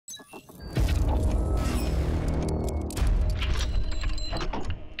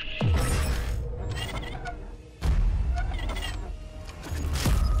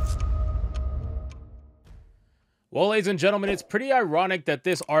Well, ladies and gentlemen, it's pretty ironic that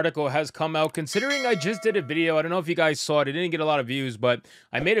this article has come out considering I just did a video. I don't know if you guys saw it. It didn't get a lot of views, but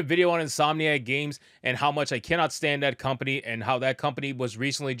I made a video on Insomniac Games and how much I cannot stand that company and how that company was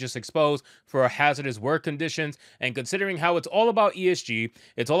recently just exposed for hazardous work conditions. And considering how it's all about ESG,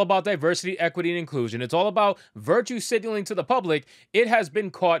 it's all about diversity, equity, and inclusion, it's all about virtue signaling to the public, it has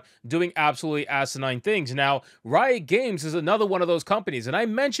been caught doing absolutely asinine things. Now, Riot Games is another one of those companies, and I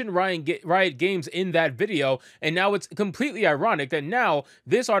mentioned Riot Games in that video, and now it's completely ironic that now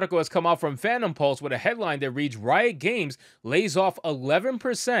this article has come out from Phantom Pulse with a headline that reads, Riot Games lays off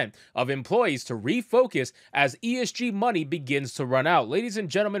 11% of employees to refocus as ESG money begins to run out. Ladies and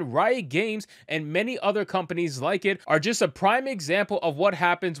gentlemen, Riot Games and many other companies like it are just a prime example of what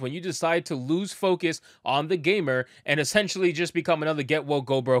happens when you decide to lose focus on the gamer and essentially just become another get woke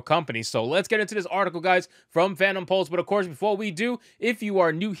go broke company. So let's get into this article, guys, from Phantom Pulse. But of course, before we do, if you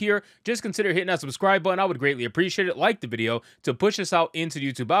are new here, just consider hitting that subscribe button. I would greatly appreciate it. Like the video to push us out into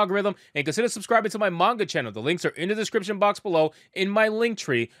the YouTube algorithm, and consider subscribing to my manga channel. The links are in the description box below in my link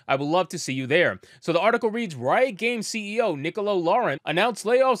tree. I would love to see you there. So the article reads, Riot Games CEO Nicolo Laurent announced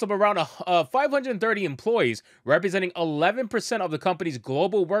layoffs of around 530 employees, representing 11% of the company's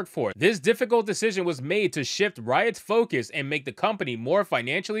global workforce. This difficult decision was made to shift Riot's focus and make the company more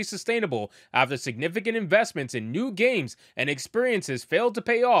financially sustainable after significant investments in new games and experiences failed to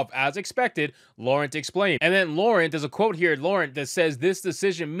pay off as expected, Laurent explained. And then Laurent, there's a quote here, Laurent, that says this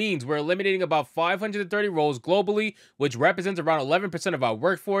decision means we're eliminating about 530 roles globally, which represents around 11% of our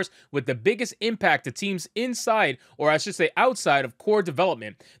workforce, with the biggest impact to teams inside, or I should say outside, of core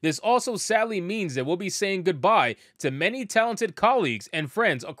development. This also sadly means that we'll be saying goodbye to many talented colleagues and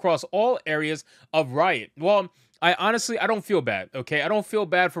friends across all areas of Riot. Well, I don't feel bad, okay? I don't feel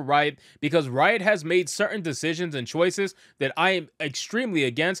bad for Riot because Riot has made certain decisions and choices that I am extremely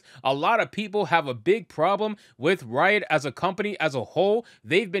against. A lot of people have a big problem with Riot as a company as a whole.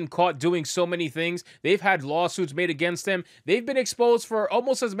 They've been caught doing so many things. They've had lawsuits made against them. They've been exposed for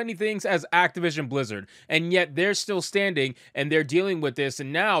almost as many things as Activision Blizzard, and yet they're still standing and they're dealing with this,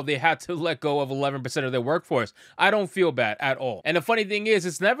 and now they had to let go of 11% of their workforce. I don't feel bad at all. And the funny thing is,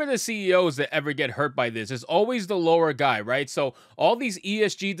 it's never the CEOs that ever get hurt by this. It's always the lower guy, right? So all these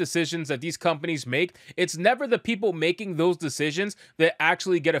ESG decisions that these companies make, it's never the people making those decisions that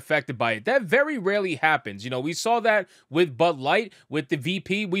actually get affected by it. That very rarely happens. You know, we saw that with Bud Light, with the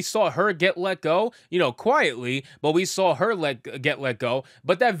VP. We saw her get let go, you know, quietly, but we saw her get let go.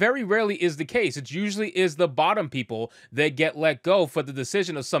 But that very rarely is the case. It usually is the bottom people that get let go for the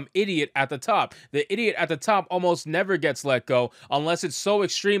decision of some idiot at the top. The idiot at the top almost never gets let go unless it's so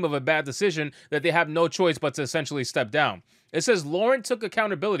extreme of a bad decision that they have no choice but to essentially step down. It says Laurent took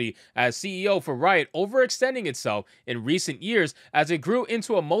accountability as CEO for Riot, overextending itself in recent years as it grew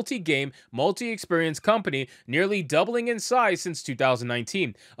into a multi-game, multi-experience company, nearly doubling in size since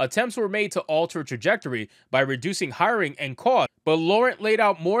 2019. Attempts were made to alter trajectory by reducing hiring and costs, but Laurent laid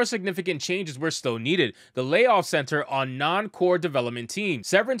out more significant changes were still needed. The layoff center on non-core development teams.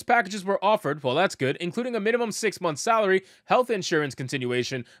 Severance packages were offered, well that's good, including a minimum 6-month salary, health insurance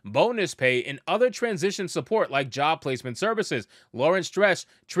continuation, bonus pay, and other transition support like job placement services. Laurent stressed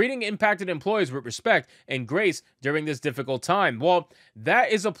treating impacted employees with respect and grace during this difficult time. Well,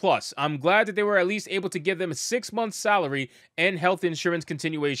 that is a plus. I'm glad that they were at least able to give them a 6-month salary and health insurance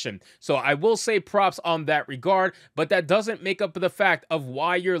continuation. So I will say props on that regard, but that doesn't make up for the fact of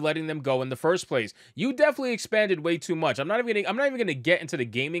why you're letting them go in the first place. You definitely expanded way too much. I'm not even going to get into the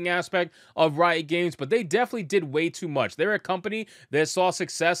gaming aspect of Riot Games, but they definitely did way too much. They're a company that saw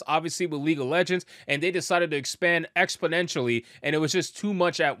success, obviously, with League of Legends, and they decided to expand exponentially, and it was just too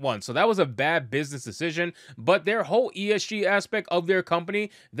much at once. So that was a bad business decision, but their whole ESG aspect of their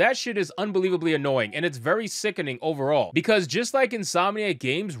company, that shit is unbelievably annoying, and it's very sickening overall, because just like Insomniac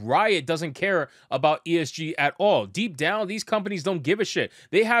Games, Riot doesn't care about ESG at all. Deep down, these companies don't give a shit.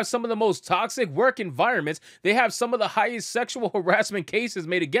 They have some of the most toxic work environments. They have some of the highest sexual harassment cases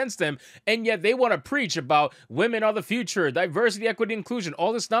made against them, and yet they want to preach about women are the future, diversity, equity, inclusion,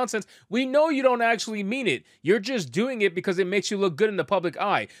 all this nonsense. We know you don't actually mean it. You're just doing it because it makes you look good in the public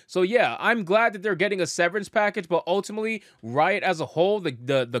eye. So yeah, I'm glad that they're getting a severance package, but ultimately, Riot as a whole,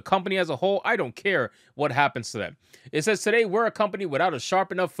 the company as a whole, I don't care what happens to them. It says, today we're a company without a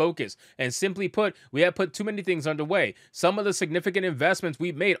sharp enough focus, and simply put, we have put too many things underway. Some of the significant investments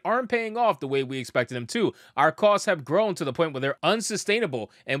we've made aren't paying off the way we expected them to. Our costs have grown to the point where they're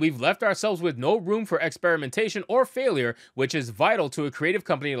unsustainable, and we've left ourselves with no room for experimentation or failure, which is vital to a creative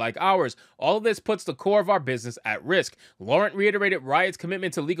company like ours. All of this puts the core of our business at risk. Laurent reiterated Riot's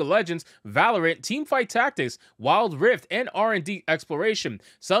commitment to League of Legends, Valorant, teamfight tactics, Wild Rift, and R&D exploration.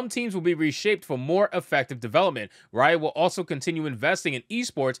 Some teams will be reshaped for more effective development. Riot will also continue investing in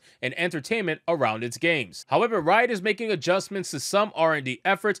esports and entertainment around its games. However, Riot is making adjustments to some R&D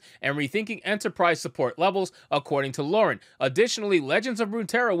efforts and rethinking enterprise support levels, according to Laurent. Additionally, Legends of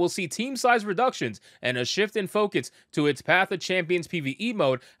Runeterra will see team size reductions and a shift in focus to its Path of Champions PvE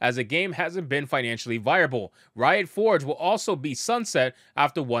mode, as the game hasn't been financially viable. Riot Forge will also be sunset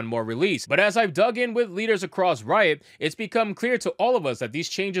after one more release. But as I've dug in with leaders across Riot, it's become clear to all of us that these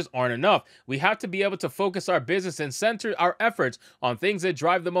changes aren't enough. We have to be able to focus our business and center our efforts on things that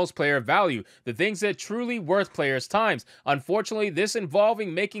drive the most player value, the things that truly worth players' times. Unfortunately, this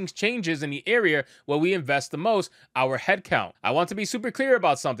involving making changes in the area where we invest the most, our headcount. I want to be super clear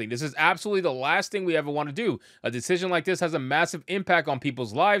about something. This is absolutely the last thing we ever want to do. A decision like this has a massive impact on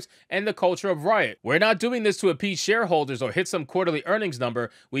people's lives and the culture of Riot. We're not doing this to appease shareholders or hit some quarterly earnings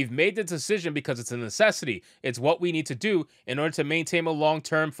number. We've made the decision because it's a necessity. It's what we need to do in order to maintain a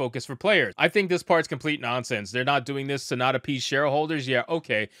long-term focus for players. I think this part's complete nonsense. They're not doing this to not appease shareholders. Yeah,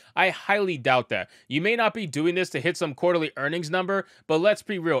 okay. I highly doubt that. You may not be doing this to hit some quarterly earnings number, but let's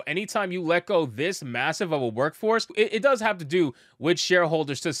be real. Anytime you let go this massive of a workforce, it does have to do with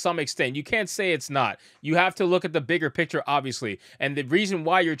shareholders to some extent. You can't say it's not. You have to look at the bigger picture, obviously. And the reason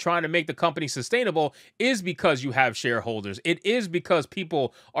why you're trying to make the company sustainable is because you have shareholders. It is because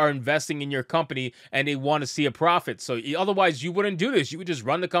people are investing in your company and they want to see a profit. So otherwise you wouldn't do this. You would just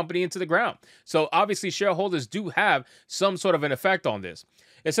run the company into the ground. So obviously shareholders do have some sort of an effect on this.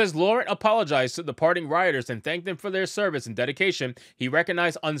 It says Laurent apologized to the departing rioters and thanked them for their service and dedication. He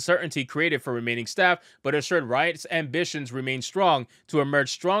recognized uncertainty created for remaining staff, but assured Riot's ambitions remain strong to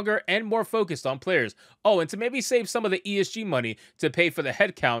emerge stronger and more focused on players. Oh, and to maybe save some of the ESG money to pay for the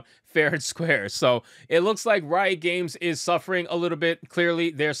headcount fair and square. So it looks like Riot Games is suffering a little bit.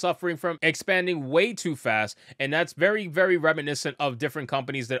 Clearly, they're suffering from expanding way too fast, and that's very, very reminiscent of different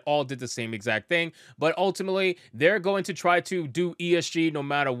companies that all did the same exact thing. But ultimately, they're going to try to do ESG no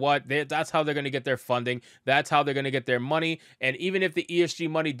matter what. That's how they're going to get their funding. That's how they're going to get their money. And even if the ESG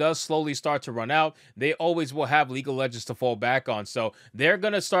money does slowly start to run out, they always will have League of Legends to fall back on. So they're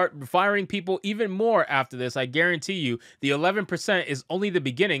going to start firing people even more after this. I guarantee you, the 11% is only the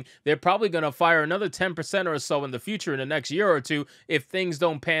beginning. They're probably going to fire another 10% or so in the future in the next year or two if things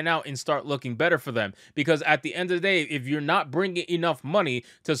don't pan out and start looking better for them. Because at the end of the day, if you're not bringing enough money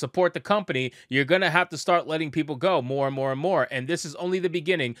to support the company, you're going to have to start letting people go more and more and more. And this is only the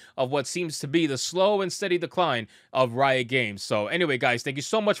beginning of what seems to be the slow and steady decline of Riot Games. So anyway, guys, thank you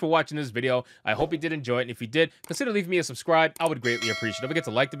so much for watching this video. I hope you did enjoy it. And if you did, consider leaving me a subscribe. I would greatly appreciate it. Don't forget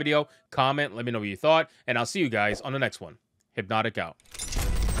to like the video, comment, let me know what you thought, and I'll see you guys on the next one. Hypnotic out.